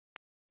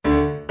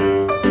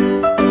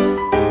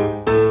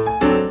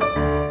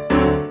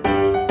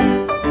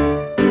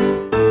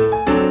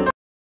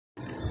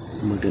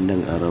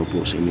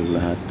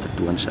At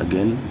once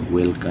again,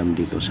 welcome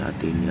dito sa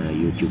ating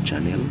YouTube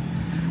channel.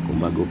 Kung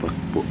bago pa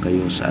po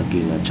kayo sa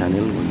aking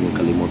channel, huwag niyo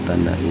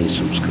kalimutan na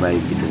i-subscribe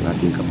itong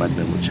ating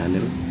kapartner mo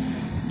channel.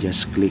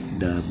 Just click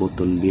the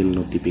button bell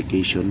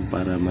notification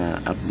para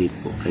ma-update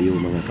po kayo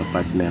mga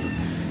kapartner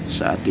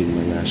sa ating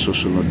mga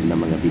susunod na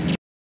mga video.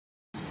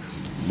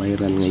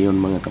 Viral ngayon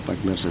mga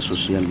kapartner sa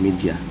social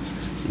media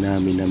na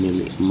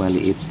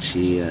minamaliit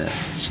si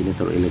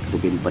Senator-elect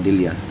Ruben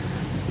Padilla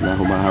na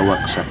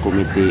humahawak sa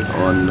Committee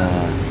on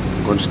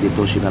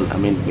Constitutional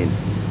Amendment.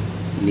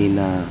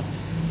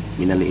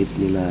 Minaliit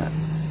nila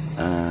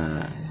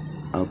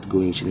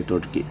outgoing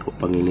Senator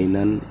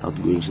Pangilinan,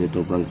 outgoing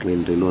Senator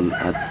Drilon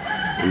at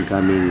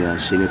incoming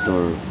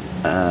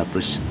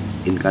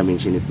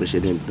incoming Senate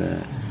President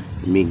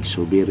Nina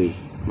Zubiri.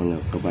 Mga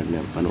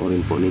kapartner,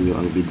 panoorin po ninyo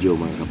ang video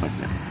mga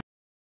kapartner.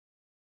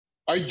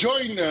 I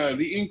join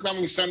the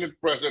incoming Senate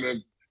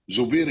President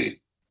Zubiri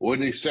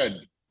when he said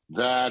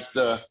that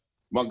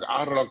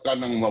mag-aral ka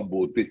ng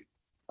mabuti.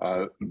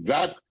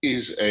 That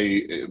is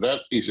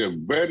a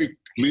very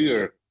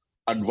clear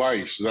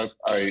advice that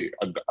I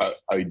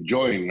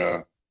join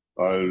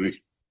the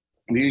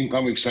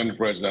incoming Senate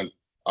President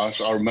as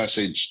our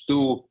message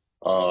to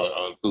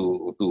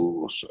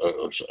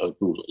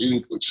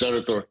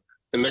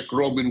Senator-elect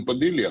Ruben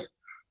Padilla.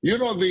 You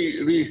know,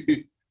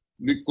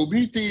 the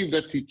committee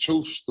that he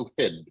chose to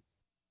head,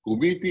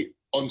 Committee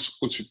on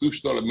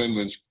Constitutional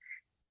Amendments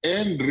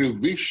and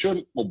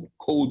Revision of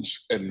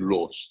Codes and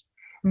Laws.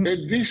 And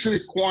this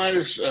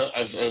requires,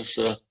 as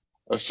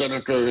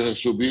Senator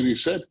Zubiri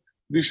said,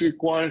 this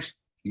requires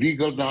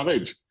legal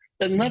knowledge.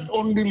 And not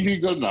only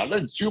legal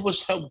knowledge, you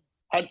must have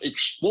had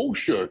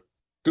exposure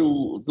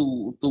to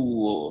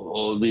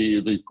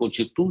the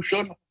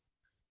Constitution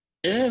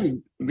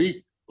and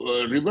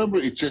remember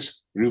it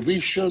says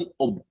revision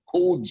of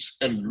codes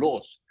and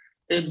laws.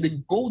 And the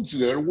codes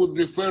there would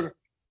refer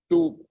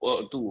to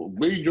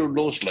major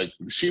laws like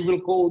the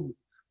Civil Code,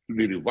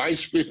 the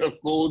Revised Penal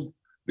Code,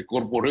 the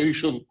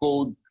Corporation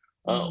Code,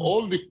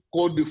 all the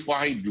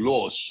codified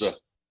laws.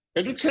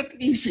 And it's not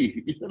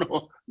easy,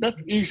 not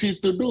easy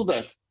to do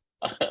that.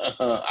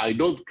 I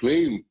don't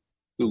claim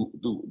to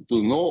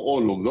know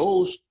all of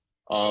those,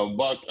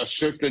 but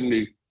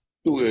certainly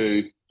to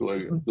a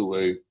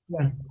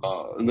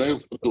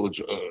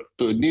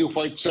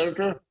neophyte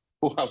senator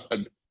who have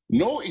had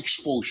no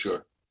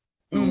exposure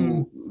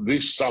to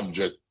this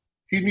subject,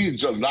 he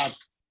needs a lot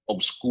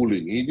of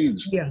schooling. He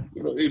needs,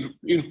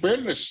 in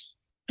fairness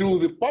to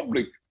the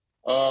public,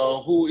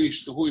 who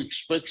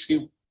expects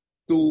him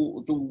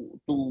to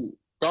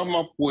come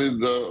up with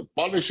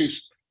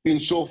policies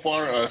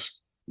insofar as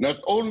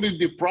not only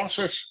the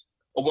process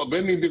of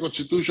amending the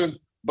Constitution,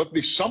 but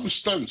the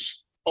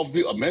substance of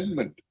the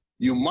amendment.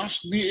 You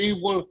must be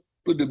able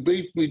to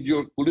debate with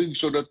your colleagues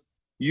so that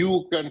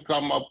you can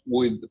come up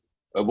with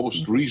a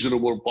most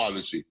reasonable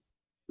policy.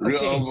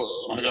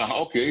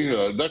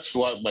 Okay, that's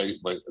what my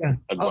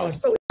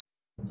advice.